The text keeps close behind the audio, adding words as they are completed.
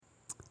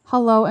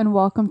Hello and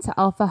welcome to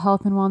Alpha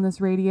Health and Wellness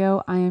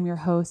Radio. I am your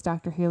host,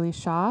 Dr. Haley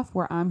Schaff,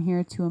 where I'm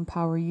here to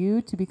empower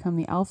you to become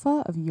the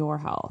alpha of your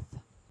health.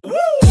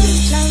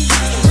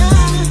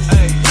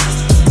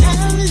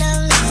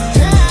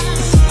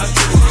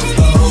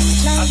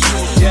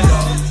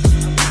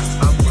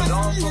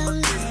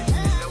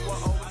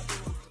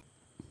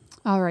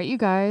 All right, you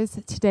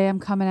guys, today I'm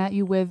coming at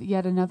you with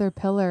yet another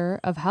pillar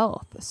of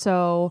health.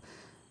 So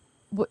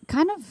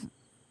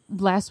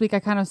last week I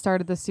kind of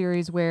started the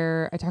series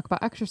where I talk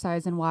about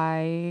exercise and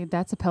why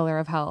that's a pillar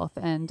of health.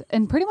 And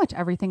pretty much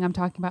everything I'm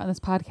talking about in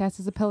this podcast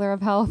is a pillar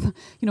of health.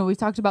 You know, we've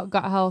talked about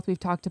gut health. We've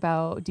talked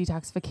about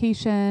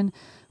detoxification.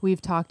 We've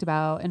talked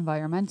about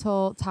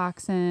environmental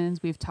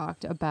toxins. We've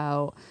talked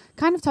about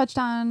touched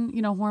on,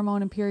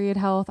 hormone and period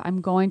health.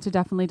 I'm going to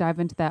definitely dive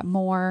into that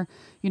more,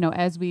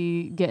 as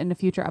we get into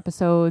future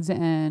episodes.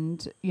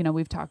 And,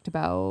 we've talked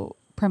about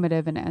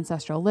primitive and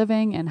ancestral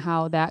living and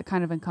how that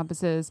kind of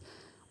encompasses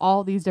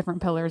all these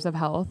different pillars of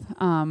health.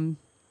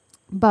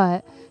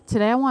 But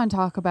today I want to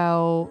talk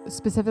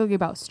specifically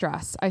about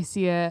stress. I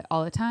see it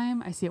all the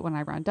time. I see it when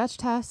I run Dutch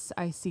tests.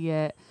 I see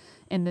it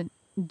in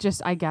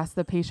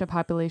the patient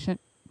population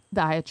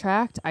that I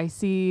attract. I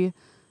see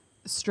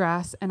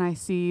stress, and I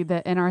see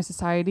that in our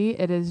society,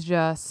 it is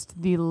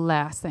just the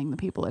last thing that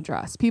people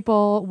address.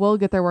 People will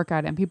get their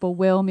workout in. People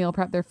will meal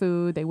prep their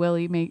food. They will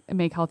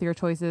make healthier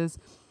choices.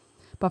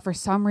 But for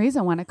some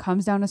reason, when it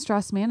comes down to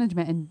stress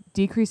management and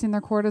decreasing their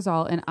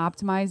cortisol and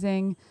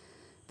optimizing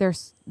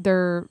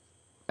their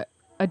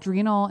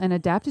adrenal and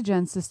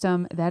adaptogen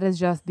system, that is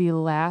just the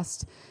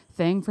last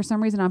thing for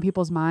some reason on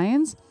people's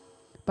minds.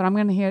 But I'm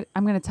going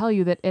to tell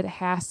you that it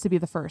has to be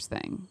the first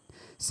thing.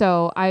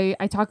 So I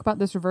talk about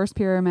this reverse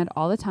pyramid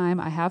all the time.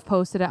 I have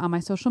posted it on my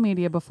social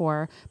media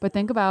before, but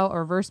think about a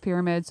reverse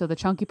pyramid. So the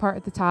chunky part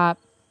at the top,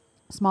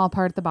 small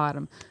part at the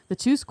bottom. The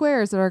two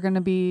squares that are going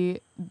to be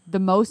the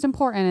most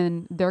important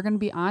and they're going to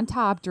be on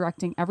top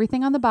directing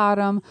everything on the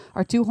bottom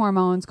are two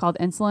hormones called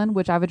insulin,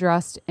 which I've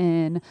addressed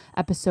in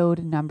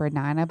episode number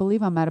 9, I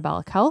believe, on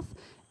metabolic health.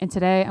 And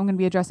today I'm going to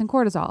be addressing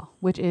cortisol,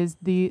 which is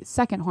the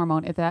second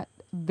hormone at that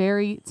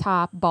very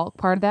top bulk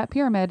part of that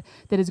pyramid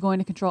that is going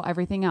to control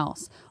everything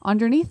else.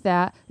 Underneath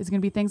that is going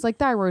to be things like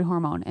thyroid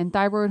hormone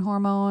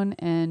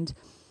and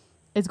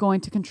is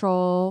going to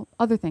control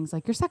other things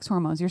like your sex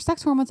hormones. Your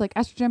sex hormones like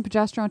estrogen,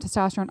 progesterone,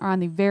 testosterone are on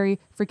the very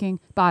freaking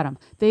bottom.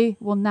 They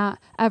will not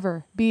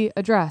ever be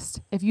addressed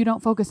if you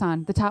don't focus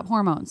on the top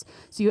hormones.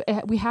 So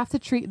we have to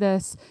treat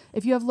this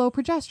if you have low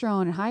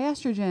progesterone and high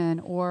estrogen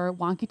or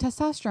wonky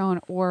testosterone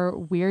or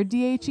weird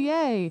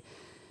DHEA.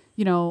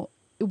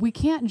 We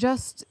can't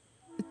just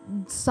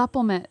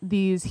supplement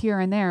these here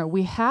and there.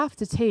 We have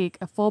to take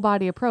a full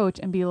body approach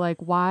and be like,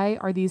 why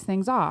are these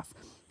things off?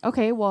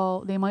 Okay,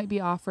 well, they might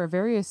be off for a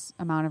various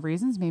amount of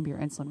reasons. Maybe you're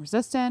insulin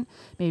resistant.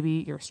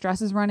 Maybe your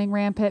stress is running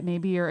rampant.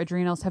 Maybe your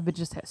adrenals have been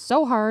just hit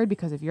so hard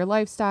because of your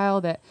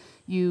lifestyle that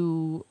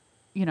you've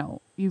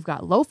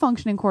got low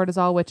functioning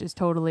cortisol, which is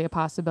totally a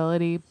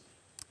possibility.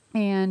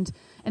 And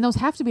those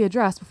have to be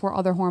addressed before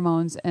other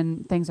hormones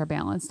and things are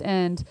balanced.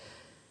 And,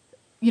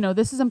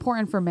 this is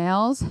important for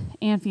males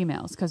and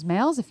females because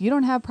males, if you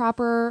don't have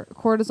proper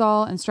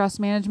cortisol and stress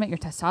management, your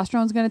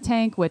testosterone is going to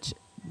tank, which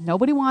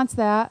nobody wants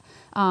that.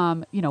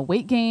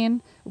 Weight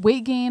gain,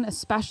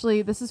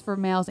 especially this is for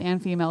males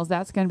and females.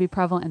 That's going to be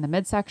prevalent in the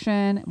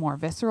midsection, more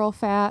visceral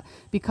fat,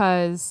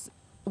 because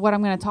what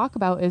I'm going to talk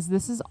about is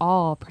this is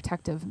all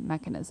protective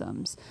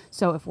mechanisms.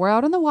 So if we're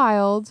out in the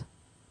wild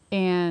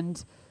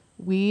and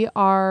we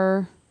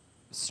are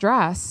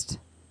stressed,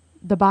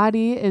 the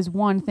body is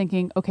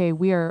thinking, okay,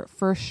 we are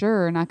for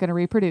sure not going to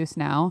reproduce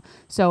now.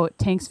 So it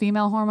tanks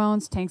female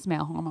hormones, tanks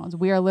male hormones.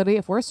 We are literally,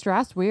 if we're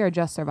stressed, we are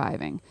just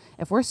surviving.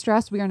 If we're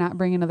stressed, we are not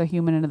bringing another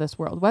human into this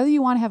world. Whether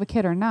you want to have a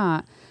kid or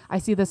not, I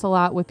see this a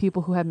lot with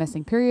people who have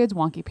missing periods,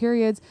 wonky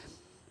periods.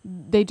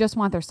 They just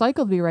want their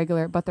cycle to be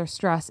regular, but their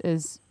stress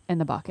is in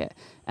the bucket.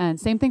 And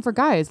same thing for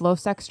guys, low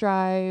sex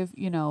drive,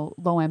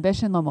 low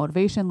ambition, low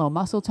motivation, low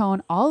muscle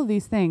tone. All of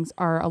these things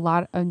are a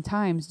lot of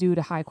times due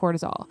to high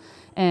cortisol.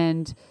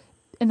 And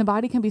the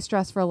body can be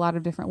stressed for a lot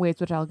of different ways,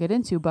 which I'll get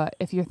into. But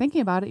if you're thinking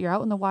about it, you're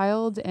out in the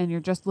wild and you're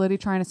just literally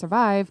trying to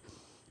survive.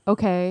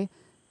 Okay,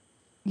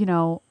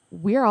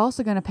 we're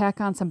also going to pack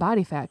on some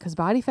body fat because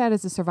body fat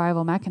is a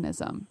survival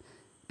mechanism.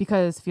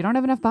 Because if you don't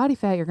have enough body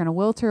fat, you're going to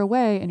wilter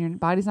away and your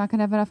body's not going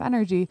to have enough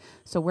energy.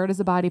 So where does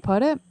the body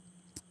put it?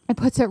 It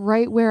puts it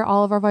right where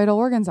all of our vital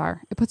organs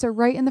are. It puts it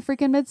right in the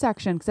freaking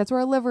midsection because that's where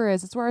our liver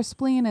is. It's where our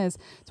spleen is.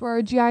 It's where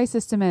our GI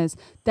system is.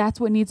 That's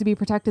what needs to be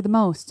protected the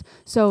most.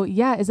 So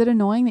yeah, is it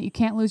annoying that you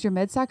can't lose your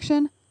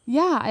midsection?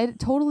 Yeah, it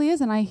totally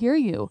is. And I hear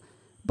you.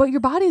 But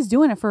your body is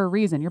doing it for a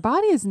reason. Your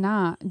body is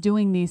not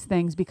doing these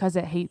things because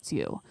it hates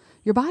you.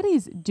 Your body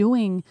is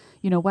doing,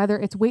 whether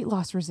it's weight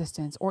loss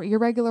resistance or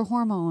irregular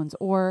hormones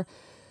or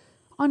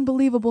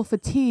unbelievable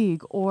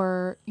fatigue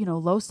or,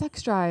 low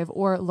sex drive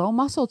or low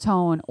muscle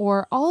tone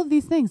or all of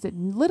these things that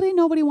literally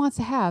nobody wants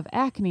to have,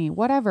 acne,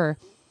 whatever.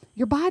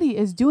 your body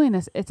is doing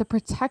this. It's a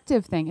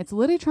protective thing. It's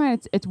literally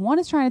it's one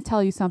is trying to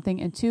tell you something,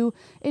 and two,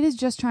 it is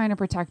just trying to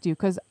protect you,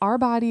 because our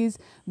body's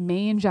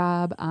main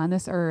job on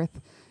this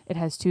earth, it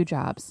has two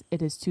jobs.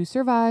 It is to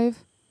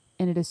survive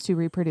and it is to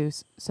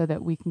reproduce so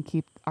that we can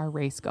keep our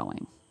race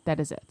going. That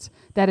is it.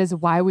 That is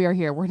why we are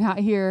here. We're not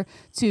here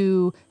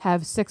to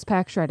have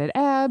six-pack shredded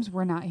abs.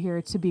 We're not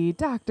here to be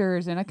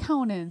doctors and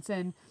accountants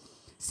and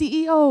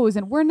CEOs,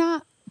 and we're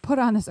not put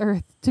on this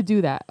earth to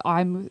do that.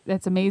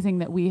 That's amazing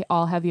that we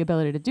all have the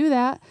ability to do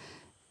that,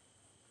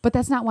 but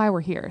that's not why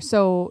we're here.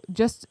 So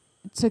just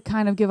to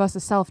kind of give us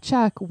a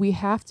self-check, we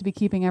have to be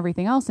keeping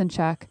everything else in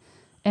check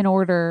in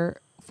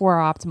order for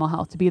our optimal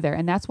health to be there.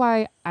 And that's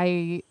why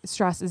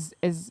stress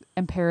is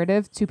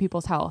imperative to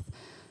people's health.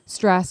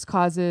 Stress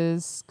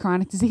causes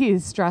chronic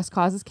disease. Stress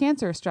causes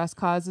cancer. Stress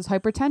causes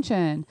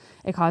hypertension.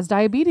 It causes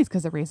diabetes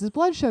because it raises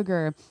blood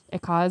sugar.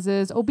 It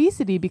causes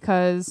obesity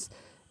because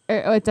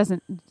it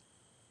doesn't,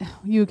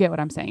 you get what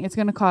I'm saying. It's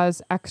going to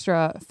cause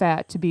extra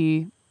fat to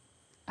be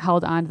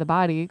held onto the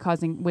body,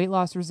 causing weight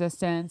loss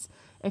resistance.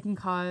 It can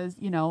cause,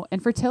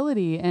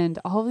 infertility and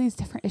all of these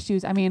different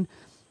issues. I mean,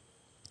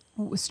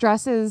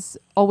 stress is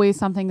always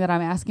something that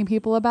I'm asking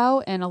people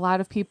about, and a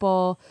lot of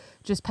people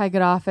just peg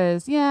it off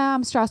as, yeah,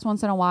 I'm stressed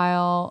once in a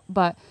while,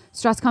 but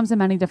stress comes in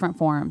many different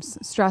forms.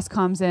 Stress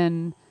comes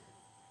in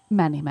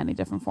many, many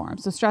different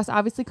forms. So stress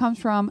obviously comes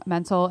from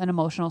mental and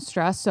emotional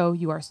stress. So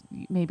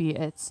maybe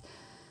it's,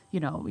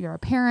 you're a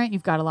parent,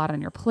 you've got a lot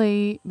on your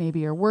plate. Maybe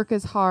your work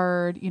is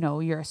hard.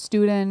 You're a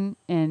student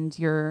and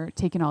you're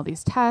taking all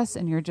these tests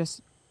and you're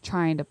just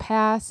trying to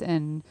pass,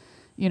 and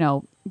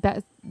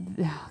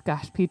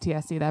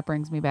PTSD, that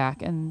brings me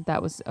back. And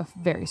that was a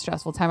very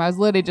stressful time. I was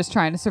literally just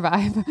trying to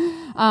survive.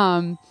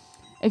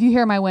 If you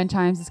hear my wind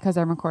chimes, it's because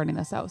I'm recording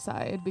this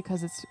outside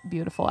because it's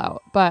beautiful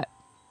out. But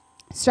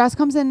stress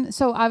comes in.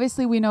 So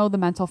obviously we know the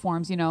mental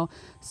forms, a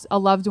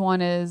loved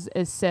one is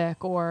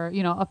sick, or,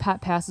 a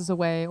pet passes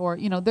away, or,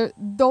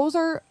 those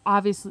are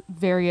obviously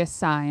various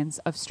signs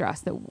of stress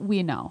that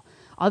we know.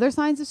 Other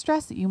signs of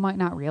stress that you might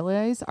not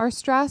realize are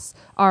stress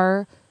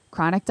are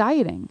chronic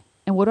dieting.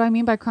 And what do I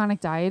mean by chronic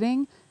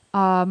dieting?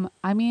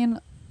 I mean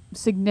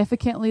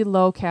significantly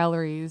low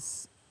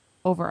calories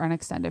over an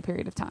extended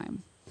period of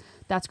time.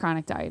 That's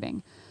chronic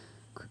dieting.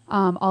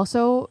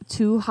 Also,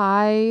 too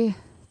high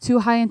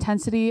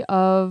intensity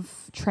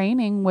of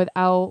training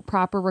without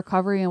proper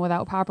recovery and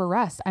without proper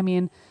rest. I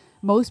mean,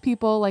 most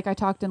people, like I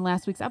talked in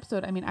last week's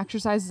episode,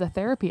 exercise is a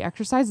therapy.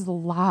 Exercise is a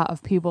lot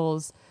of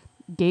people's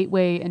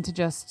gateway into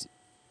just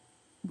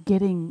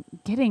getting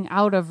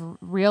out of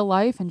real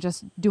life and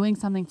just doing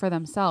something for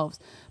themselves.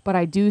 But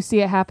I do see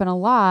it happen a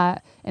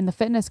lot in the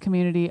fitness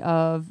community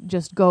of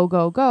just go,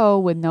 go, go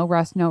with no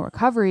rest, no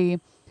recovery,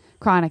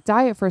 chronic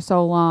diet for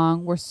so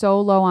long. We're so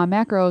low on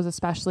macros,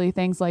 especially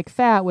things like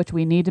fat, which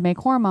we need to make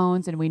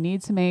hormones and we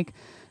need to make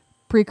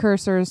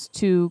precursors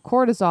to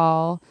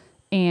cortisol.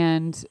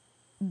 And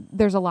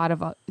there's a lot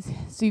of,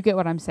 so you get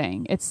what I'm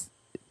saying.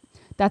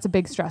 That's a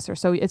big stressor.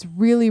 So it's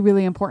really,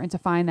 really important to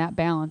find that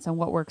balance and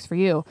what works for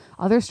you.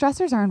 Other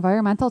stressors are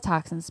environmental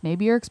toxins.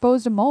 Maybe you're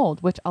exposed to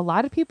mold, which a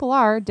lot of people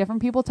are.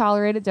 Different people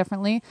tolerate it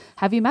differently.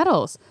 Heavy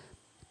metals,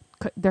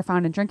 they're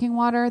found in drinking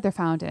water. They're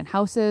found in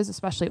houses,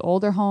 especially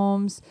older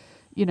homes,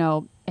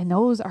 and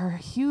those are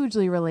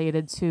hugely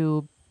related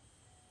to,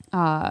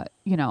 hormonal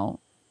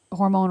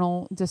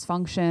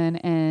dysfunction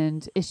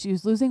and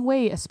issues, losing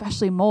weight,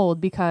 especially mold,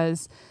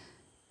 because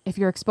if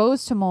you're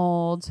exposed to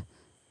mold,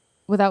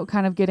 without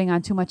kind of getting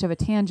on too much of a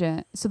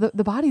tangent. So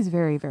the body's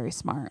very, very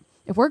smart.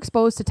 If we're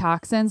exposed to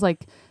toxins,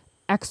 like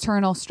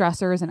external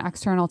stressors and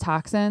external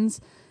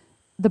toxins,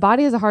 the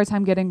body has a hard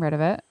time getting rid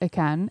of it. It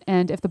can.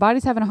 And if the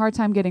body's having a hard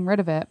time getting rid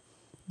of it,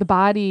 the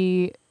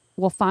body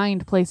will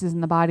find places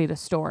in the body to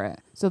store it.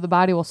 So the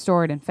body will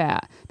store it in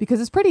fat because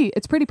it's pretty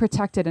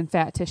protected in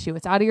fat tissue.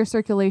 It's out of your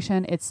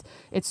circulation. It's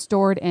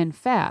stored in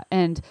fat.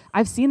 And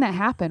I've seen that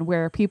happen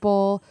where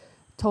people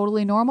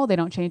totally normal, they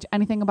don't change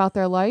anything about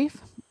their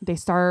life. They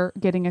start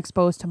getting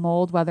exposed to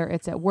mold, whether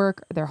it's at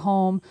work, their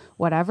home,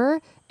 whatever,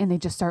 and they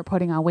just start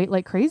putting on weight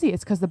like crazy.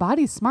 It's because the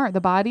body's smart.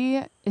 The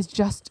body is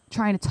just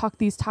trying to tuck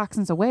these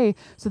toxins away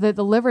so that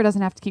the liver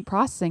doesn't have to keep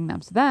processing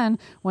them. So then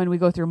when we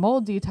go through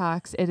mold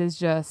detox, it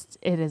is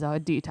a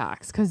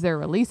detox because they're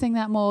releasing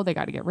that mold. They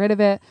got to get rid of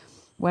it,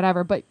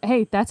 whatever. But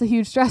hey, that's a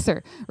huge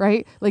stressor,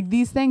 right? Like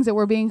these things that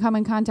we're come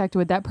in contact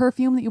with, that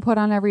perfume that you put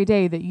on every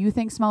day that you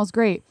think smells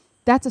great,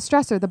 that's a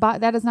stressor.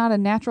 That is not a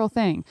natural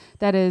thing.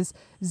 That is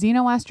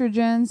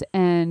xenoestrogens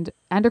and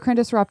endocrine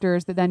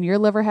disruptors that then your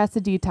liver has to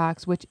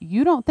detox, which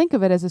you don't think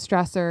of it as a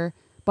stressor,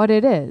 but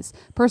it is.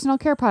 Personal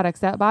care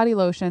products, that body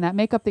lotion, that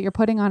makeup that you're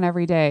putting on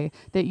every day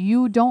that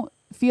you don't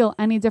feel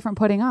any different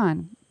putting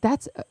on,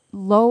 that's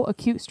low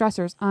acute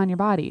stressors on your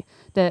body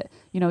that,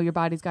 your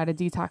body's got to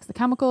detox the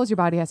chemicals. Your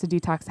body has to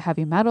detox the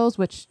heavy metals,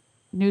 which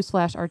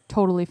newsflash are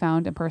totally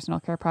found in personal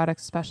care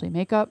products, especially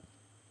makeup.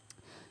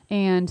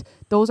 And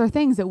those are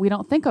things that we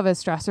don't think of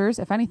as stressors.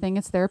 If anything,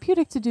 it's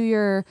therapeutic to do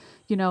your,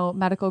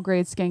 medical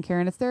grade skincare,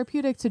 and it's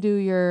therapeutic to do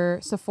your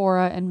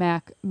Sephora and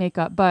MAC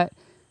makeup. But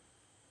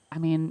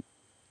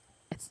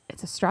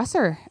it's a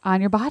stressor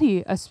on your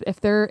body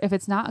if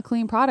it's not a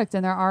clean product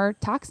and there are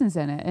toxins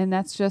in it. And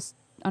that's just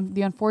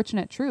the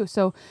unfortunate truth.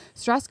 So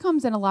stress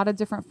comes in a lot of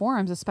different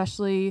forms,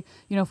 especially,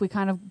 if we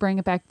kind of bring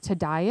it back to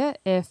diet.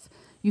 If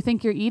you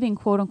think you're eating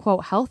quote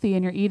unquote healthy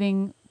and you're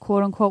eating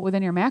quote unquote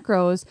within your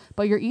macros,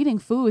 but you're eating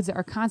foods that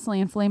are constantly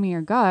inflaming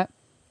your gut,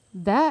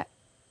 that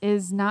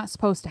is not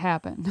supposed to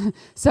happen.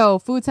 So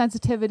food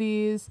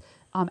sensitivities,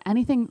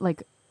 anything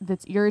like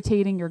that's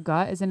irritating your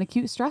gut is an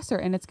acute stressor,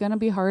 and it's going to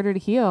be harder to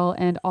heal.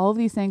 And all of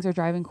these things are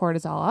driving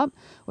cortisol up,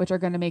 which are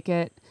going to make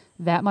it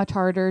that much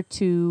harder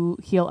to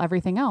heal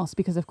everything else.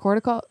 Because if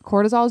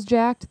cortisol is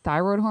jacked,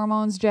 thyroid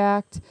hormones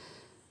jacked,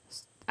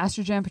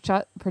 estrogen,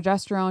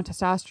 progesterone,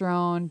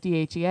 testosterone,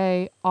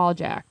 DHEA, all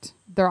jacked.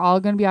 They're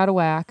all going to be out of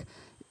whack.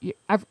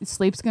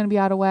 Sleep's going to be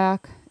out of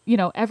whack.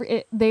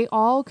 They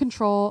all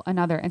control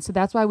another. And so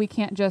that's why we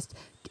can't just,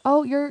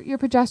 your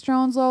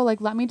progesterone's low. Like,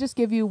 let me just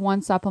give you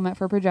one supplement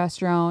for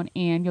progesterone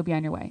and you'll be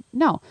on your way.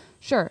 No,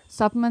 sure.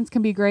 Supplements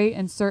can be great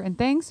in certain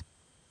things,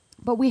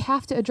 but we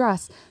have to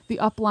address the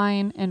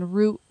upline and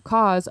root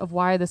cause of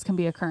why this can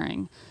be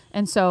occurring.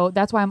 And so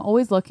that's why I'm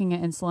always looking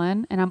at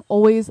insulin and I'm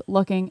always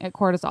looking at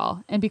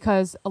cortisol. And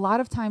because a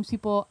lot of times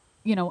people,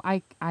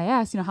 I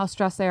ask, how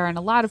stressed they are. And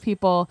a lot of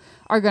people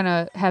are going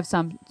to have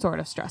some sort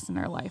of stress in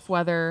their life,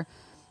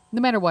 no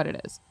matter what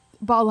it is.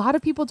 But a lot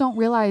of people don't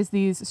realize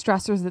these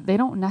stressors that they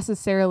don't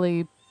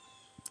necessarily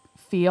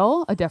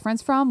feel a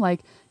difference from,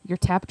 like your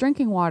tap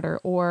drinking water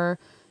or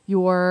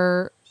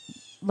your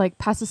like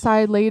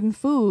pesticide laden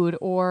food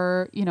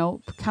or,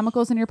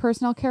 chemicals in your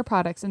personal care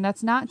products. And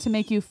that's not to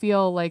make you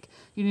feel like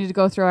you need to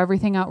go throw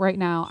everything out right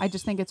now. I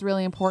just think it's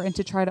really important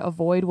to try to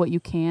avoid what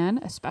you can,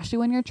 especially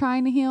when you're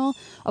trying to heal.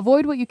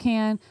 Avoid what you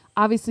can.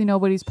 Obviously,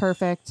 nobody's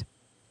perfect,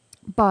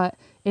 but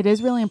it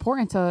is really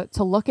important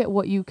to look at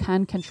what you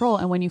can control.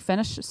 And when you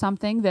finish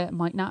something that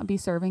might not be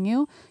serving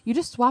you, you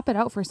just swap it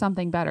out for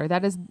something better.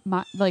 That is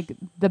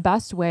the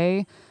best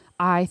way,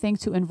 I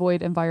think, to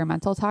avoid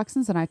environmental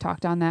toxins. And I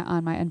talked on that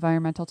on my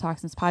environmental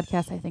toxins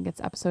podcast. I think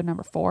it's episode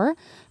number 4,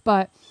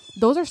 but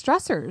those are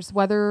stressors,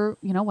 whether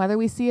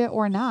we see it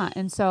or not.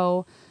 And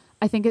so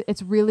I think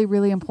it's really,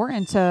 really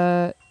important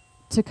to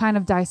kind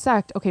of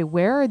dissect, okay,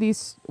 where are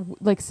these,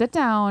 like sit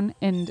down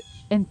and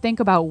think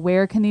about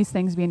where can these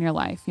things be in your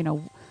life?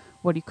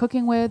 What are you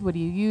cooking with? What are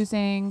you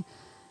using?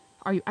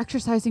 Are you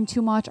exercising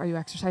too much? Are you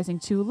exercising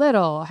too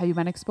little? Have you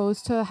been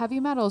exposed to heavy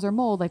metals or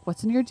mold? Like,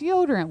 what's in your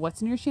deodorant?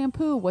 What's in your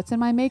shampoo? What's in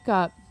my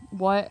makeup?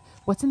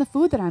 What's in the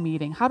food that I'm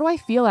eating? How do I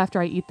feel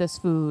after I eat this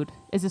food?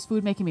 Is this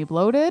food making me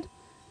bloated?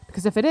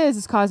 Because if it is,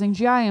 it's causing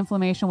GI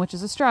inflammation, which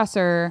is a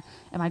stressor.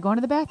 Am I going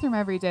to the bathroom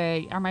every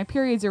day? Are my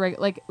periods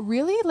irregular? Like,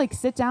 really,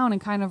 sit down and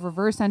kind of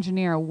reverse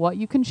engineer what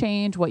you can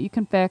change, what you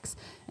can fix.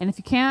 And if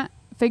you can't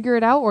figure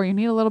it out or you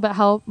need a little bit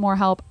more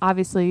help,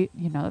 obviously,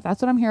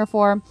 that's what I'm here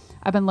for.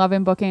 I've been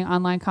loving booking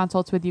online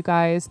consults with you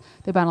guys.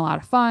 They've been a lot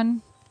of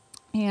fun.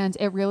 And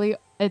it really,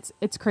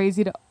 it's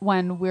crazy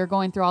when we're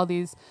going through all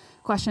these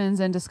questions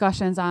and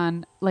discussions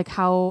on like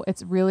how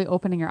it's really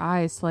opening your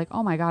eyes to like,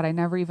 oh my God, I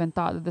never even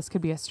thought that this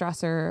could be a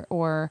stressor,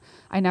 or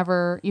I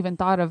never even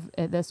thought of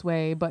it this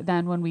way. But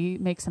then when we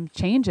make some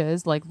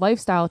changes, like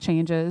lifestyle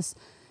changes,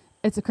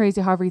 it's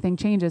crazy how everything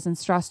changes. And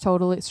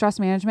stress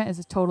management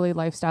is totally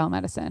lifestyle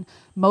medicine.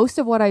 Most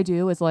of what I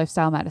do is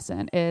lifestyle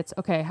medicine. It's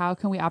okay, how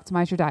can we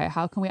optimize your diet?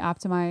 How can we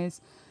optimize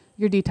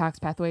your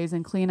detox pathways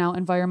and clean out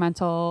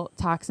environmental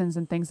toxins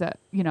and things that,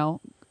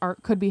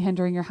 could be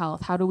hindering your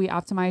health? How do we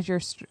optimize your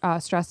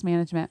stress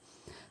management?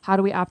 How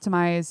do we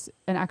optimize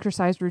an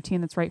exercise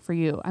routine that's right for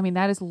you? I mean,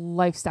 that is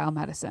lifestyle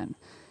medicine.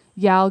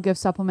 Yeah, I'll give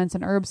supplements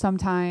and herbs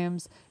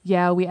sometimes.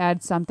 Yeah, we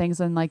add some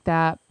things in like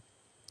that.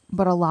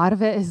 But a lot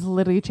of it is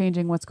literally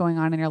changing what's going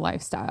on in your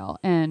lifestyle.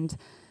 And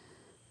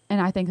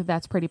I think that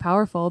that's pretty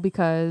powerful,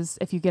 because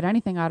if you get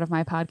anything out of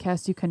my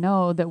podcast, you can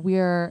know that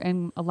we're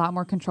in a lot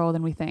more control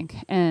than we think.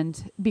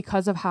 And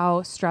because of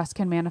how stress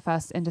can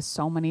manifest into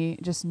so many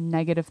just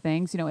negative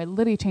things, it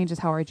literally changes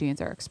how our genes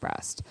are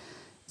expressed.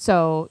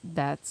 So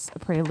that's a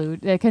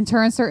prelude. It can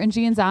turn certain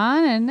genes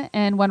on,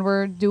 and when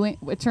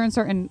it turns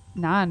certain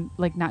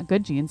not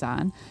good genes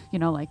on,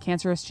 like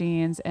cancerous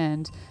genes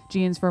and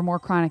genes for more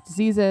chronic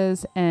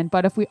diseases.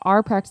 But if we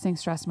are practicing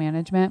stress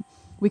management,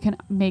 we can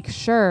make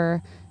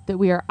sure that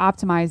we are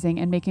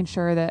optimizing and making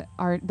sure that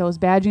those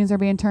bad genes are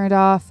being turned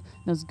off,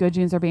 those good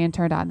genes are being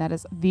turned on. That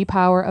is the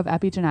power of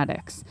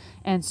epigenetics,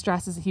 and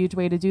stress is a huge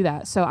way to do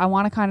that. So I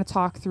want to kind of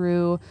talk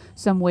through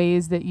some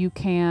ways that you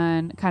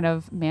can kind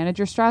of manage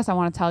your stress. I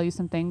want to tell you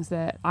some things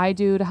that I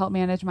do to help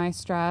manage my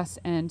stress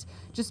and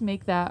just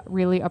make that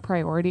really a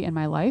priority in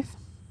my life.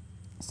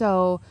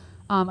 So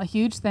a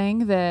huge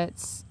thing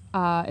that's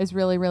is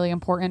really, really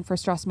important for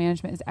stress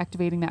management is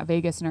activating that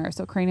vagus nerve.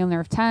 So cranial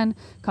nerve 10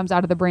 comes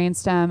out of the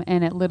brainstem,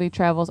 and it literally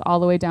travels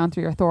all the way down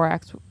through your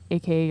thorax,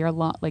 aka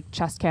your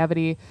chest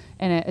cavity,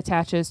 and it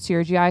attaches to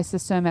your GI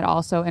system. It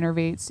also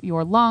innervates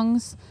your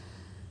lungs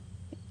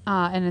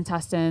and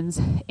intestines,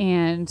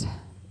 and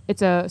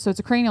it's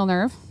a cranial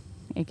nerve,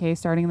 aka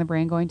starting in the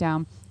brain going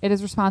down. It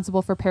is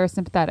responsible for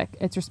parasympathetic.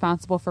 It's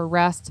responsible for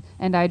rest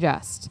and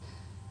digest.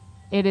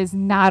 It is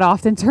not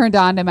often turned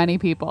on to many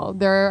people.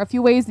 There are a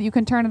few ways that you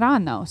can turn it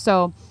on though.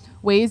 So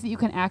ways that you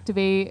can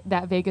activate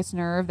that vagus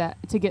nerve that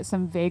to get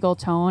some vagal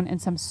tone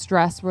and some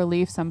stress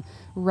relief, some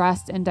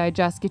rest and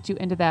digest, get you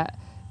into that,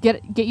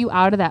 get you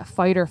out of that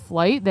fight or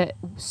flight that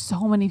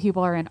so many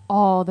people are in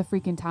all the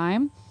freaking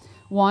time.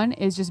 One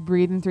is just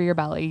breathing through your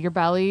belly. Your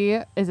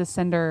belly is a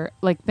cinder,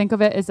 like think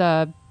of it as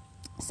a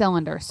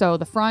cylinder. So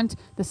the front,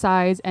 the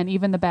sides, and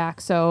even the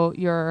back. So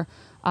your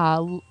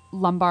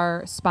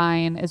lumbar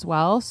spine as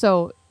well.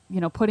 So,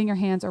 putting your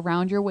hands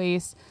around your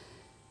waist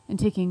and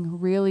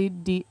taking really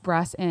deep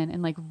breaths in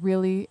and like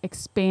really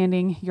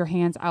expanding your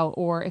hands out.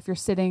 Or if you're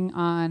sitting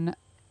on,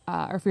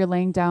 or if you're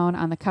laying down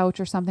on the couch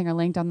or something, or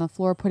laying down on the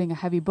floor, putting a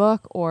heavy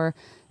book, or,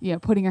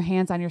 putting your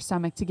hands on your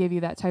stomach to give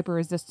you that type of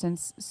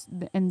resistance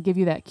and give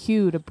you that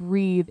cue to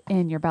breathe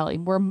in your belly.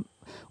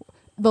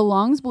 The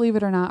lungs, believe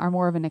it or not, are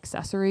more of an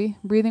accessory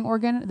breathing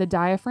organ. The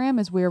diaphragm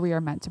is where we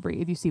are meant to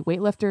breathe. You see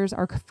weightlifters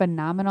are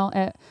phenomenal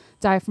at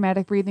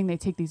diaphragmatic breathing. They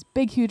take these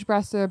big, huge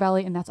breaths to their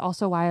belly. And that's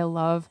also why I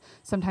love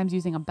sometimes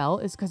using a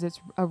belt, is because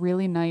it's a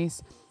really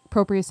nice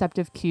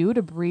proprioceptive cue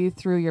to breathe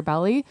through your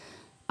belly.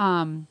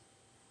 And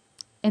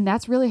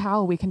that's really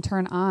how we can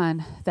turn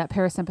on that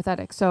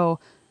parasympathetic. So,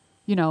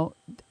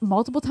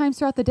 multiple times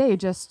throughout the day,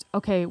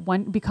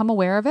 become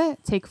aware of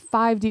it. Take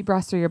 5 deep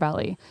breaths through your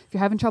belly. If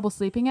you're having trouble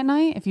sleeping at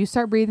night, if you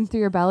start breathing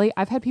through your belly,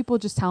 I've had people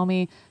just tell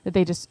me that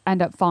they just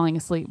end up falling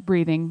asleep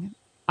breathing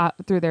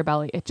through their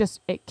belly.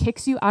 It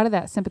kicks you out of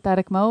that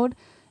sympathetic mode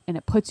and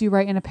it puts you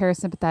right in a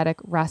parasympathetic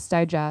rest,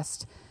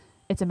 digest.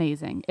 It's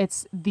amazing.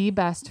 It's the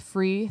best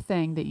free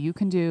thing that you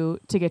can do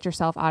to get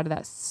yourself out of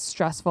that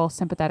stressful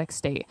sympathetic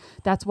state.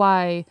 That's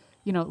why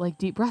like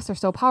deep breaths are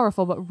so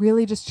powerful, but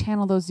really just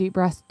channel those deep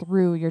breaths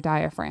through your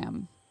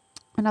diaphragm.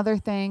 Another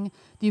thing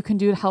that you can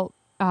do to help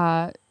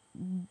that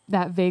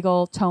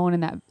vagal tone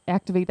and that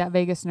activate that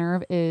vagus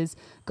nerve is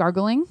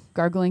gargling.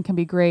 Gargling can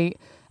be great.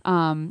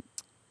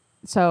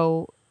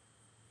 So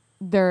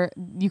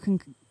you can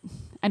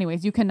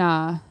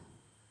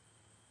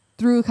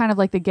through kind of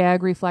like the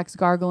gag reflex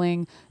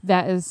gargling,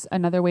 that is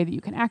another way that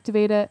you can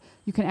activate it.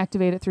 You can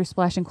activate it through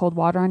splashing cold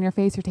water on your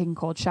face or taking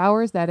cold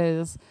showers. That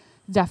is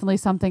definitely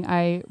something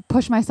I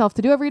push myself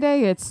to do every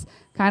day. It's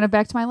kind of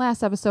back to my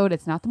last episode.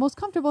 It's not the most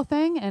comfortable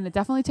thing and it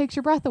definitely takes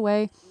your breath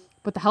away,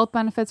 but the health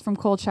benefits from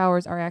cold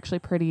showers are actually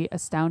pretty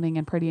astounding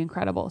and pretty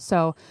incredible.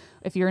 So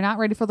if you're not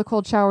ready for the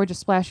cold shower,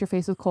 just splash your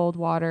face with cold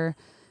water,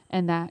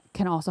 and that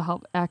can also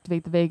help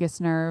activate the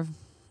vagus nerve.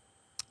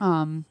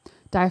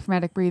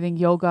 Diaphragmatic breathing,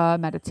 yoga,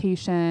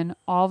 meditation,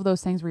 all of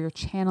those things where you're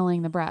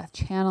channeling the breath,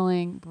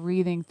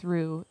 breathing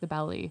through the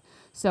belly.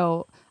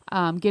 So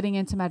getting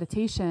into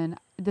meditation,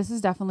 this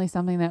is definitely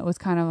something that was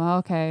kind of,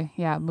 okay,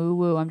 yeah, moo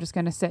woo. I'm just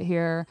going to sit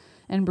here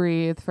and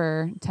breathe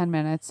for 10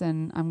 minutes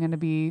and I'm going to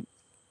be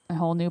a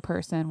whole new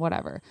person,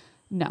 whatever.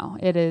 No,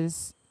 it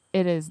is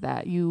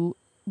that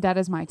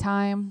is my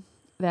time.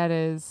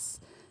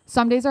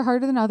 Some days are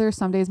harder than others.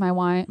 Some days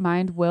my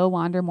mind will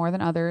wander more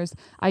than others.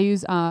 I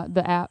use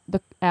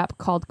the app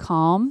called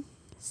Calm,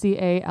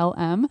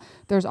 CALM.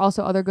 There's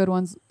also other good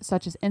ones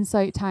such as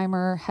Insight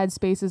Timer.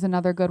 Headspace is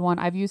another good one.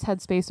 I've used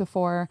Headspace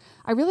before.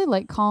 I really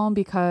like Calm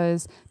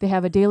because they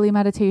have a daily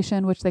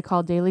meditation, which they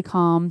call Daily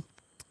Calm.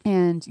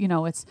 And,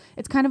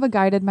 it's kind of a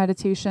guided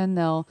meditation.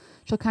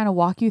 She'll kind of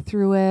walk you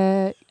through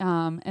it.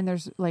 And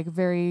there's like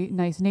very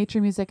nice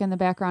nature music in the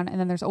background. And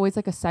then there's always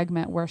like a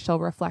segment where she'll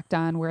reflect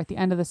on, where at the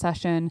end of the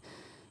session,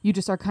 you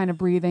just are kind of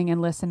breathing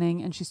and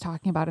listening, and she's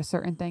talking about a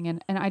certain thing.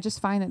 And I just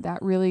find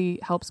that really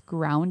helps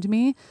ground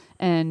me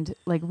and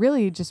like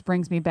really just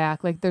brings me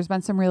back. Like there's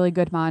been some really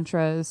good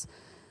mantras,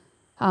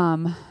 where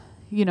I'm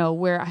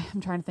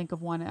trying to think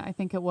of one. I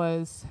think it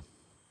was,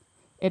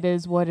 it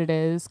is what it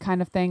is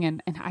kind of thing.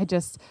 And I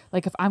just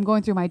like, if I'm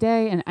going through my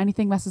day and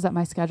anything messes up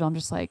my schedule, I'm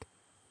just like,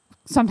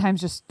 sometimes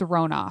just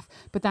thrown off.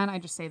 But then I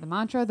just say the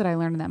mantra that I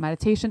learned in that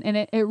meditation. And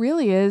it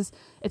really is,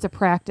 it's a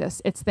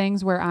practice. It's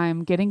things where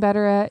I'm getting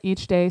better at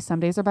each day. Some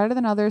days are better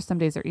than others. Some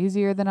days are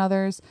easier than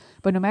others.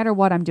 But no matter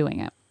what, I'm doing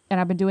it. And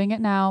I've been doing it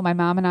now. My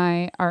mom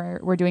and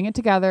we're doing it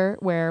together,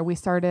 where we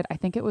started, I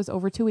think it was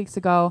over 2 weeks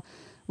ago.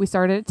 We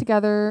started it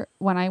together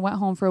when I went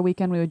home for a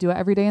weekend. We would do it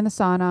every day in the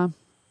sauna.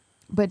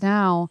 But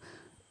now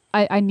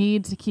I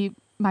need to keep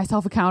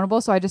myself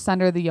accountable. So I just send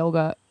her the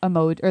yoga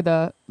emoji or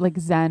the like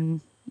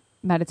Zen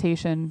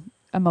meditation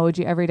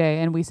emoji every day.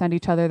 And we send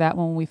each other that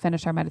when we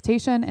finish our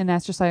meditation. And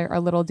that's just like our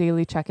little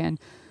daily check-in.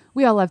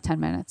 We all have 10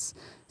 minutes.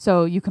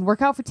 So you can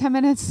work out for 10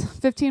 minutes,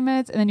 15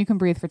 minutes, and then you can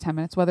breathe for 10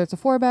 minutes, whether it's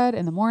before bed,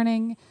 in the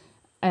morning,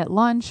 at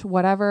lunch,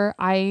 whatever.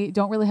 I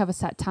don't really have a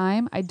set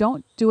time. I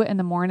don't do it in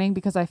the morning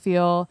because I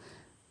feel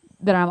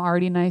that I'm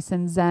already nice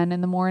and zen in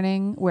the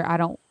morning, where I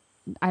don't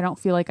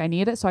feel like I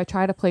need it. So I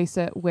try to place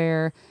it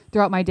where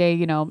throughout my day,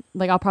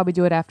 like I'll probably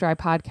do it after I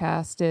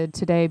podcasted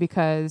today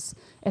because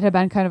it had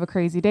been kind of a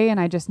crazy day and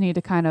I just need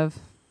to kind of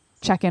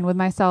check in with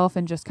myself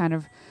and just kind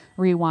of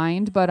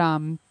rewind. But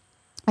I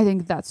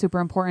think that's super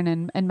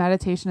important. And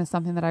meditation is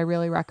something that I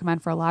really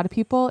recommend for a lot of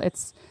people.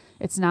 It's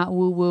not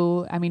woo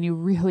woo. I mean, you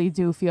really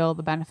do feel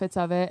the benefits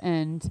of it.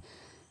 And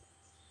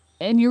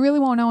And you really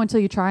won't know until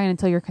you try and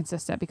until you're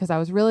consistent, because I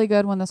was really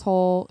good when this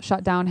whole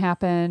shutdown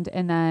happened.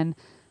 And then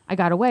I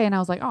got away and I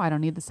was like, oh, I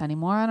don't need this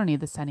anymore. I don't need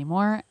this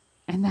anymore.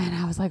 And then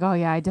I was like, oh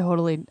yeah, I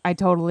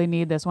totally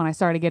need this when I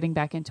started getting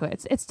back into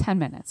it. It's 10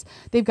 minutes.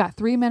 They've got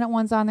 3-minute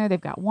ones on there.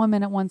 They've got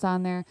 1-minute ones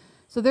on there.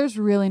 So there's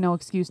really no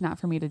excuse not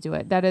for me to do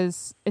it.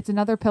 It's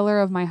another pillar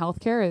of my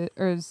healthcare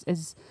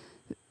is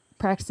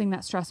practicing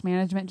that stress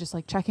management, just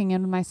like checking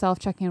in with myself,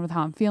 checking in with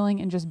how I'm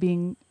feeling, and just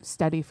being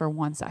steady for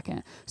 1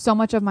 second. So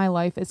much of my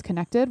life is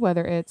connected,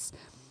 whether it's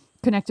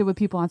connected with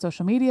people on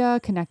social media,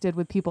 connected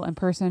with people in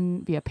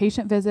person via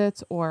patient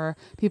visits, or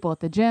people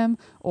at the gym,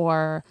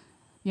 or,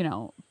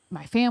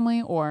 my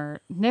family,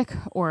 or Nick,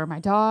 or my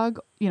dog,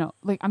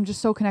 like I'm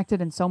just so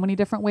connected in so many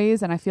different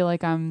ways. And I feel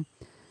like I'm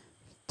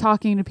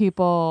talking to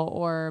people,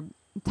 or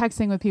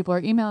texting with people, or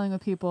emailing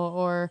with people,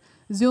 or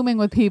Zooming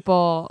with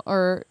people,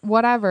 or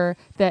whatever,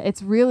 that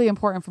it's really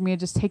important for me to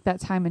just take that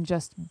time and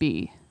just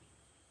be,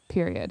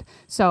 period.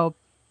 So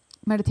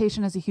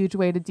meditation is a huge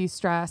way to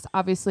de-stress.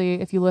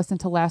 Obviously, if you listen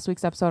to last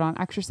week's episode on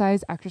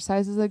exercise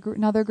is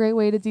another great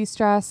way to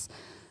de-stress.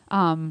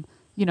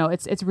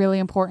 It's really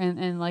important.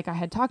 And like I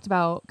had talked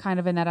about kind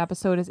of in that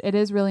episode, it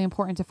is really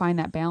important to find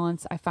that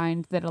balance. I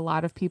find that a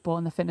lot of people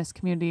in the fitness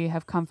community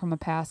have come from a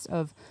past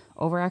of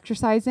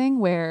over-exercising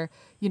where,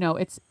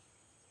 it's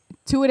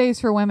 2-a-days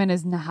for women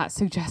is not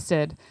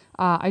suggested.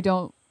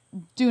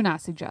 Do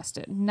not suggest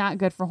it. Not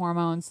good for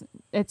hormones.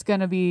 It's going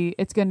to be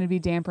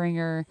dampening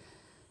your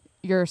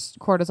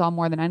cortisol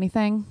more than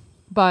anything.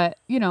 But,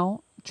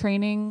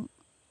 training,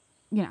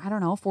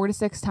 4 to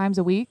 6 times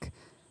a week,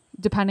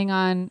 depending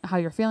on how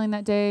you're feeling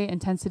that day,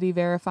 intensity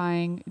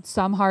verifying,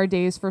 some hard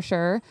days for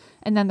sure.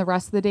 And then the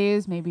rest of the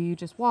days, maybe you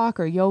just walk,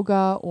 or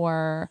yoga,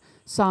 or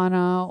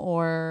sauna,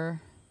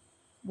 or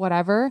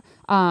whatever.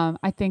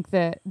 I think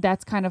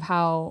that's kind of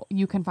how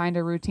you can find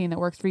a routine that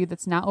works for you,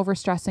 that's not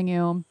overstressing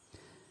you,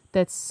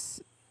 that's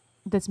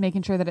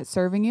making sure that it's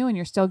serving you and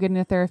you're still getting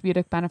the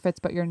therapeutic benefits,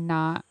 but you're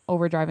not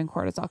overdriving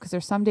cortisol. Because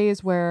there's some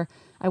days where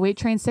I weight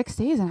train 6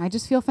 days and I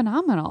just feel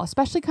phenomenal,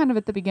 especially kind of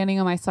at the beginning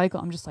of my cycle.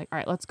 I'm just like, all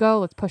right, let's go.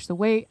 Let's push the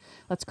weight.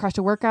 Let's crush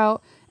a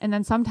workout. And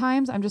then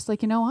sometimes I'm just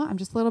like, you know what? I'm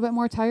just a little bit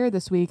more tired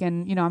this week.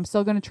 And, I'm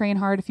still going to train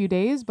hard a few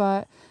days,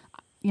 but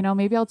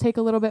maybe I'll take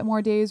a little bit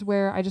more days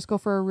where I just go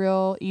for a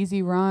real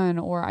easy run,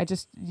 or I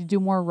just do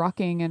more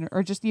rucking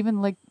or just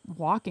even like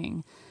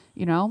walking,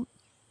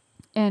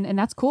 and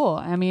that's cool.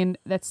 I mean,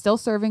 that's still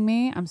serving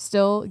me. I'm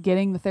still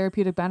getting the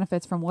therapeutic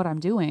benefits from what I'm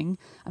doing.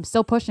 I'm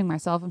still pushing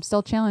myself. I'm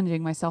still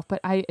challenging myself, but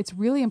it's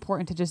really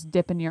important to just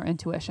dip in your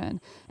intuition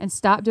and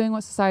stop doing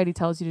what society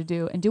tells you to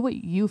do and do what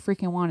you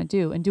freaking want to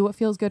do and do what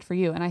feels good for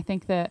you. And I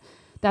think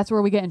that's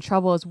where we get in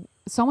trouble, is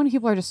so many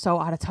people are just so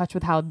out of touch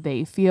with how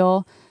they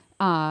feel,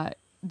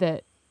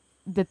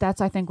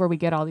 that's I think where we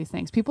get all these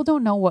things. People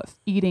don't know what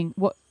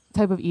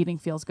type of eating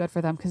feels good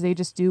for them because they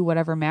just do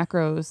whatever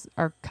macros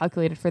are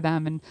calculated for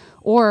them,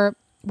 or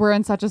we're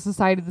in such a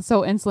society that's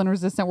so insulin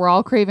resistant, we're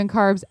all craving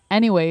carbs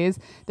anyways,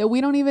 that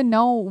we don't even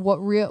know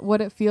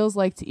what it feels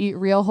like to eat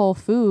real whole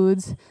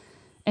foods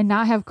and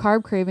not have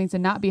carb cravings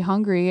and not be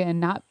hungry and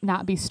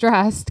not be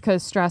stressed,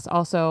 because stress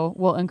also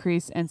will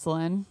increase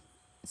insulin.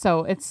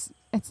 So it's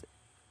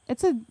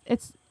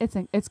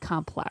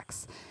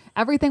complex.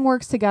 Everything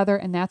works together,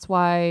 and that's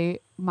why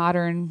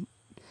modern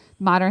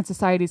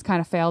society's kind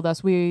of failed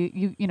us.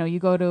 You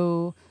go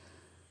to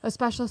a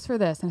specialist for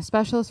this and a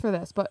specialist for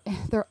this, but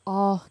they're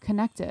all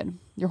connected.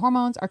 Your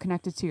hormones are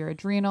connected to your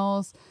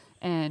adrenals,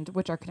 and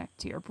which are connected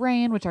to your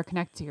brain, which are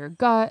connected to your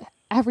gut.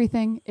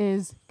 Everything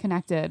is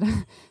connected.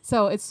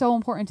 So it's so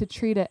important to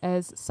treat it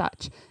as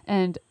such.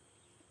 And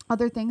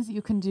other things that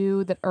you can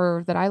do that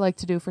I like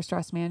to do for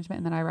stress management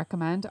and that I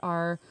recommend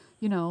are,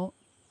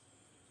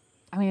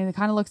 it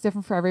kind of looks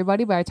different for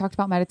everybody, but I talked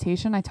about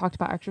meditation. I talked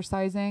about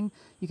exercising.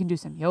 You can do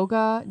some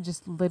yoga,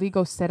 just literally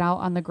go sit out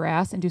on the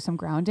grass and do some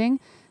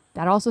grounding.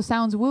 That also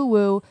sounds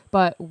woo-woo,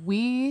 but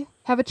we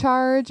have a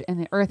charge and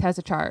the earth has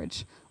a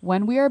charge.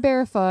 When we are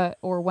barefoot,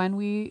 or when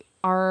we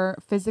are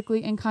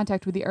physically in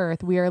contact with the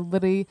earth, we are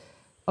literally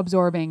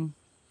absorbing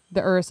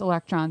the earth's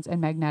electrons and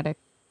magnetic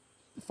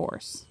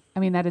force.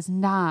 That is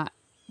not,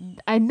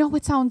 I know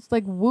it sounds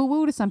like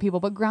woo-woo to some people,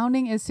 but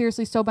grounding is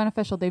seriously so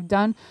beneficial. They've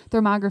done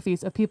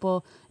thermographies of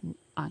people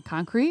on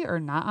concrete or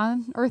not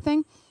on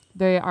earthing.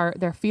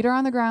 Their feet are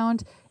on the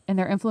ground and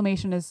their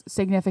inflammation is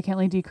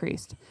significantly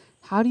decreased.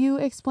 How do you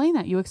explain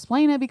that? You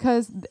explain it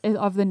because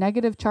of the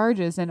negative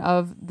charges and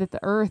of that the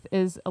earth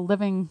is a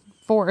living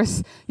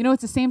force.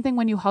 It's the same thing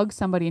when you hug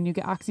somebody and you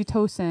get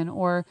oxytocin,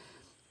 or,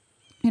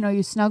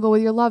 you snuggle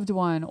with your loved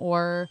one,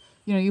 or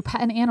you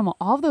pet an animal.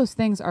 All of those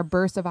things are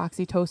bursts of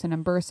oxytocin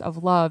and bursts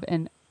of love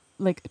and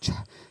like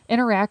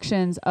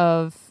interactions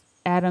of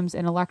atoms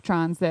and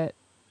electrons that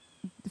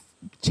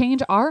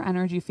change our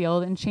energy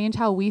field and change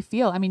how we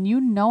feel.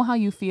 How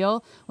you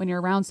feel when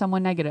you're around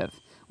someone negative.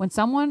 When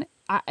someone,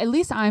 at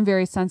least I'm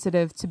very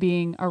sensitive to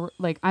being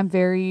I'm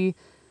very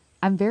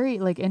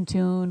like in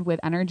tune with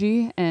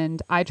energy,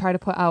 and I try to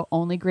put out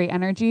only great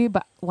energy.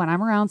 But when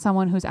I'm around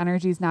someone whose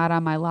energy is not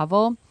on my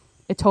level,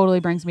 it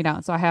totally brings me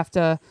down. So I have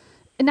to,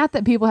 not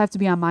that people have to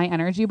be on my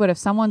energy, but if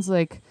someone's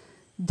like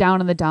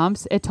down in the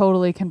dumps, it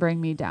totally can bring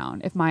me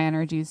down if my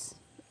energy's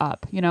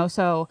up, you know?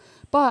 So,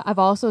 but I've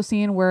also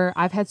seen where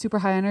I've had super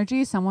high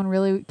energy. Someone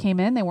really came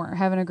in, they weren't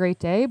having a great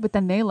day, but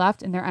then they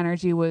left and their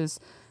energy was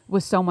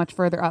so much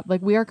further up.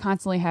 Like we are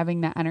constantly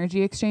having that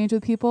energy exchange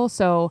with people.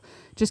 So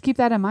just keep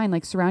that in mind.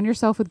 Like surround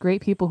yourself with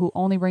great people who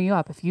only bring you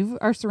up. If you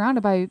are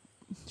surrounded by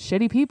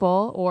shitty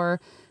people or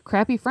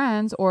crappy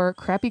friends or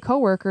crappy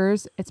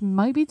coworkers, it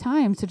might be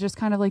time to just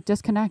kind of like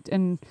disconnect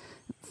and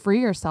free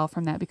yourself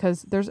from that,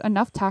 because there's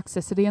enough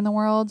toxicity in the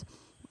world.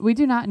 We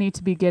do not need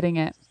to be getting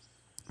it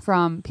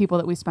from people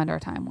that we spend our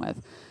time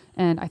with.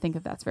 And I think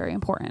that that's very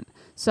important.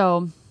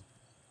 So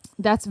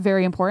that's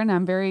very important.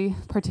 I'm very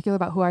particular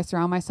about who I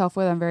surround myself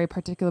with. I'm very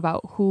particular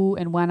about who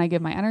and when I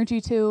give my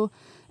energy to.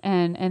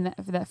 And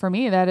that for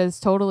me, that is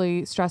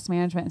totally stress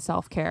management and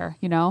self-care,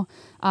 you know?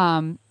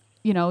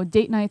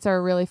 Date nights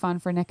are really fun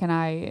for Nick and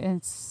I.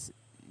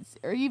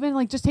 Or even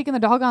like just taking the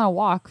dog on a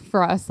walk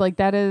for us. Like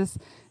that is,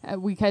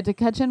 we get to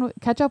catch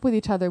up with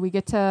each other. We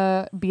get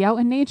to be out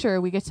in nature.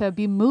 We get to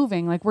be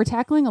moving. Like we're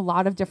tackling a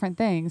lot of different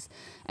things.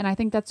 And I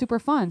think that's super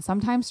fun.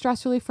 Sometimes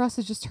stress relief for us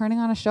is just turning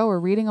on a show or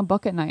reading a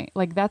book at night.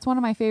 Like that's one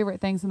of my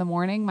favorite things in the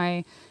morning.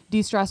 My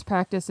de-stress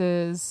practice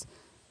is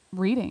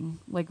reading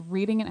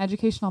an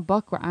educational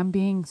book where I'm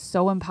being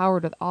so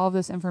empowered with all of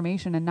this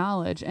information and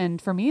knowledge.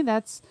 And for me,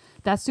 that's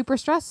super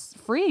stress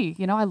free.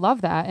 You know, I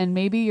love that. And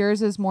maybe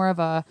yours is more of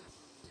a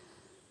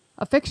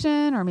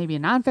fiction or maybe a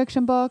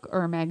nonfiction book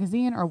or a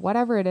magazine or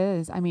whatever it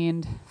is. I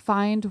mean,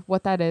 find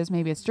what that is.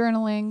 Maybe it's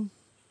journaling.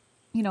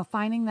 You know,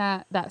 finding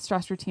that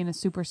stress routine is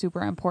super,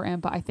 super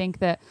important. But I think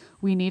that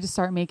we need to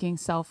start making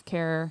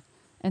self-care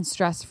and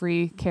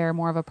stress-free care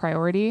more of a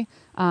priority.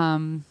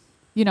 And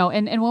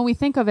when we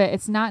think of it,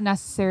 it's not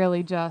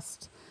necessarily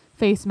just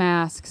face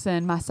masks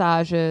and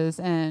massages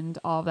and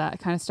all that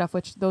kind of stuff,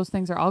 which those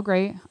things are all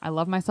great. I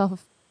love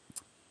myself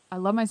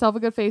a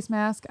good face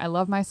mask. I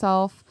love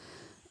myself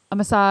a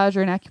massage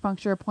or an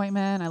acupuncture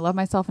appointment. I love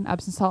myself an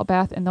Epsom salt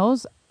bath, and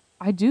those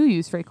I do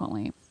use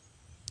frequently.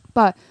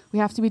 But we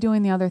have to be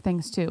doing the other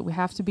things too. We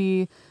have to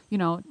be,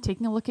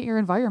 taking a look at your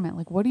environment.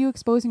 Like, what are you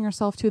exposing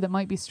yourself to that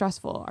might be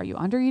stressful? Are you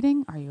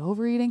undereating? Are you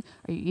overeating?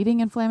 Are you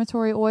eating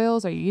inflammatory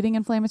oils? Are you eating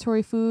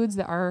inflammatory foods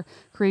that are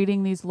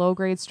creating these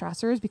low-grade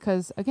stressors?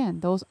 Because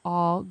again, those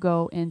all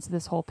go into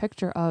this whole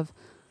picture of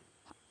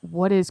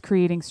what is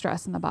creating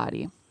stress in the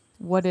body.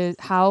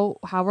 How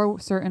are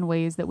certain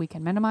ways that we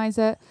can minimize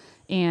it,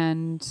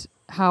 and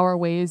how are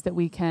ways that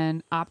we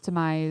can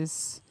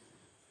optimize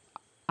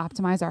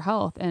our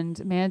health.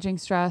 And managing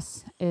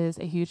stress is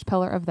a huge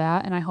pillar of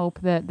that. And I hope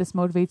that this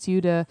motivates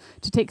you to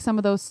take some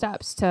of those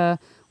steps, to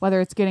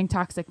whether it's getting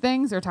toxic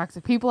things or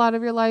toxic people out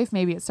of your life.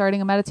 Maybe it's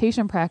starting a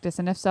meditation practice.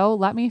 And if so,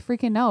 let me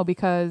freaking know,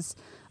 because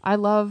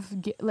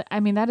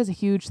that is a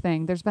huge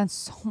thing. There's been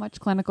so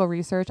much clinical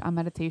research on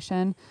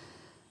meditation.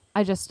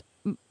 I just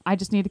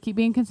need to keep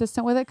being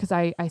consistent with it, because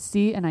I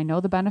see and I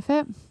know the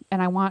benefit,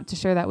 and I want to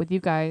share that with you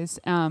guys.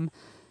 And,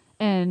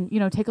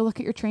 take a look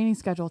at your training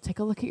schedule, take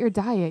a look at your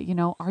diet.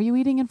 Are you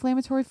eating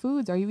inflammatory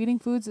foods? Are you eating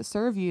foods that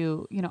serve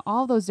you?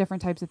 All those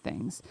different types of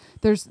things.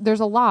 There's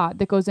a lot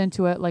that goes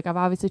into it, like I've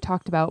obviously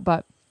talked about,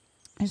 but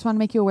I just want to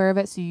make you aware of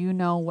it so you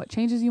know what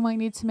changes you might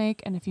need to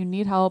make. And if you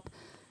need help,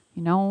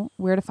 you know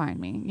where to find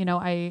me.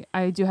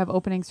 I do have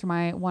openings for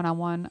my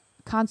one-on-one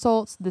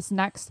consults.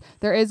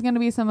 There is going to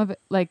be some of it,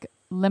 like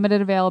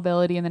limited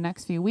availability in the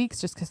next few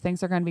weeks, just because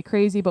things are going to be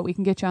crazy, but we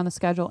can get you on the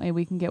schedule and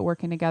we can get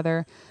working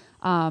together.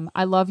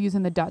 I love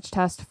using the Dutch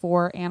test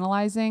for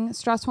analyzing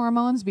stress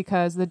hormones,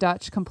 because the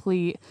Dutch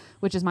Complete,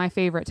 which is my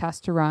favorite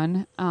test to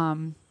run,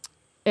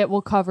 it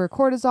will cover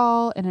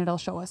cortisol, and it'll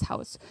show us how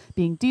it's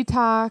being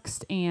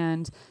detoxed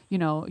and,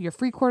 your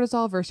free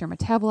cortisol versus your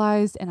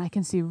metabolized. And I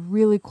can see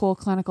really cool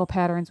clinical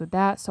patterns with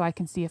that. So I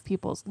can see if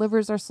people's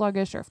livers are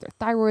sluggish or if their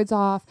thyroid's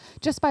off,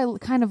 just by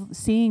kind of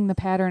seeing the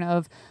pattern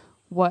of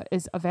what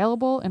is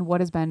available and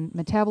what has been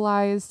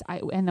metabolized.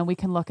 And then we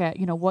can look at,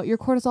 what your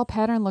cortisol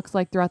pattern looks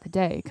like throughout the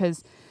day,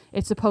 because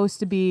it's supposed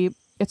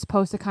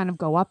to kind of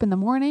go up in the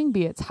morning,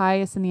 be its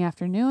highest in the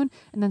afternoon,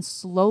 and then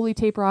slowly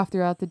taper off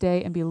throughout the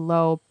day and be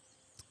low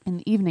in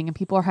the evening. And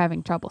people are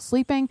having trouble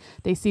sleeping.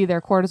 They see their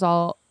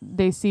cortisol,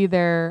 they see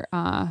their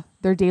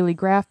daily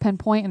graph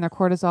pinpoint, and their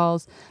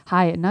cortisol's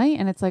high at night.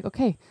 And it's like,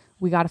 okay,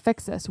 we got to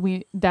fix this.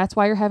 That's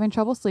why you're having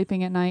trouble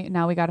sleeping at night.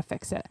 Now we got to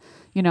fix it,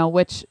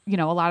 which,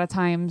 a lot of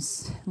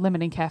times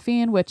limiting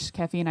caffeine, which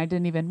caffeine I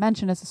didn't even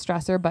mention as a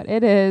stressor, but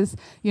it is,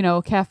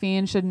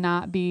 caffeine should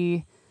not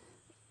be,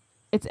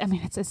 it's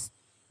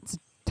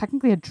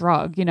technically a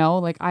drug,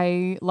 like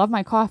I love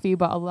my coffee,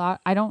 but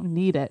I don't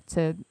need it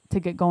to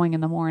get going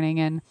in the morning.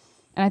 And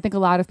I think a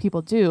lot of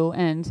people do.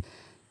 And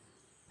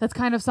that's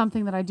kind of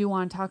something that I do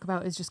want to talk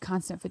about, is just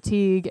constant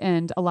fatigue.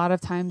 And a lot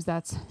of times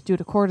that's due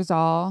to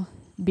cortisol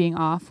being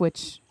off,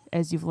 which,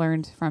 as you've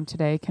learned from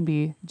today, can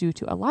be due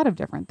to a lot of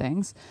different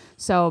things.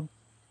 So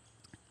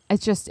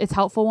it's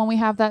helpful when we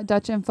have that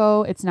Dutch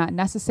info. It's not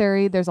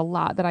necessary. There's a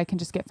lot that I can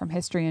just get from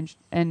history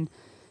and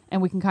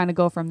and we can kind of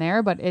go from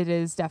there, but it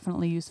is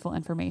definitely useful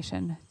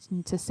information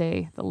to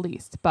say the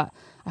least. But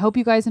I hope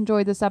you guys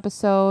enjoyed this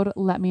episode.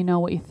 Let me know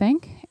what you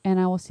think, and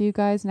I will see you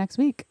guys next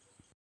week.